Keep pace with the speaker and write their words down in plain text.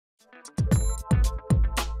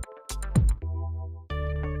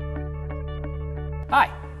Hi,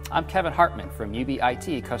 I'm Kevin Hartman from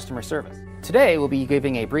UBIT Customer Service. Today we'll be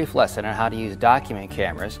giving a brief lesson on how to use document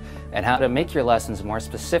cameras and how to make your lessons more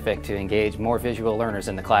specific to engage more visual learners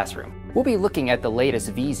in the classroom. We'll be looking at the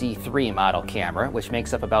latest VZ3 model camera, which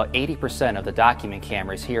makes up about 80% of the document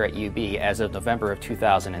cameras here at UB as of November of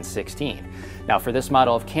 2016. Now for this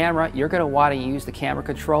model of camera, you're going to want to use the camera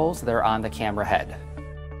controls that are on the camera head.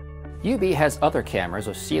 UB has other cameras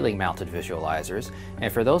with ceiling-mounted visualizers,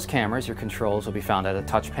 and for those cameras your controls will be found at a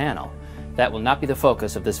touch panel. That will not be the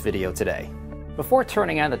focus of this video today. Before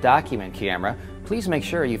turning on the document camera, please make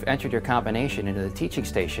sure you've entered your combination into the teaching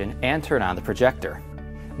station and turn on the projector.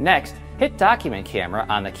 Next, hit document camera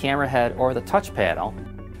on the camera head or the touch panel.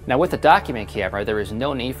 Now with the document camera, there is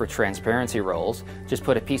no need for transparency rolls. Just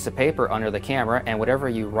put a piece of paper under the camera and whatever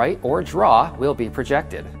you write or draw will be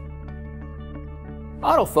projected.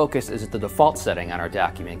 Autofocus is the default setting on our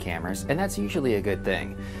document cameras, and that's usually a good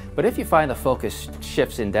thing. But if you find the focus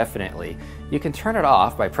shifts indefinitely, you can turn it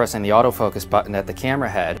off by pressing the autofocus button at the camera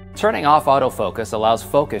head. Turning off autofocus allows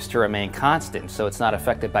focus to remain constant so it's not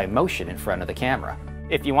affected by motion in front of the camera.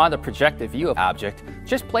 If you want to project a view of an object,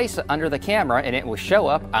 just place it under the camera and it will show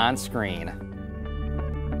up on screen.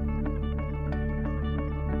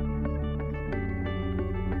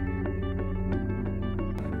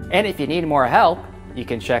 And if you need more help, you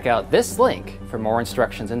can check out this link for more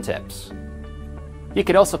instructions and tips. You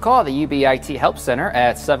can also call the UBIT Help Center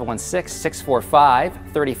at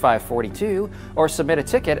 716-645-3542 or submit a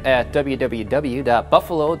ticket at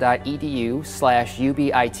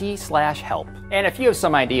www.buffalo.edu/UBIT/help. And if you have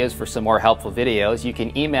some ideas for some more helpful videos, you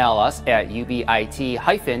can email us at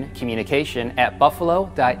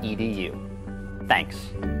ubit-communication@buffalo.edu. Thanks.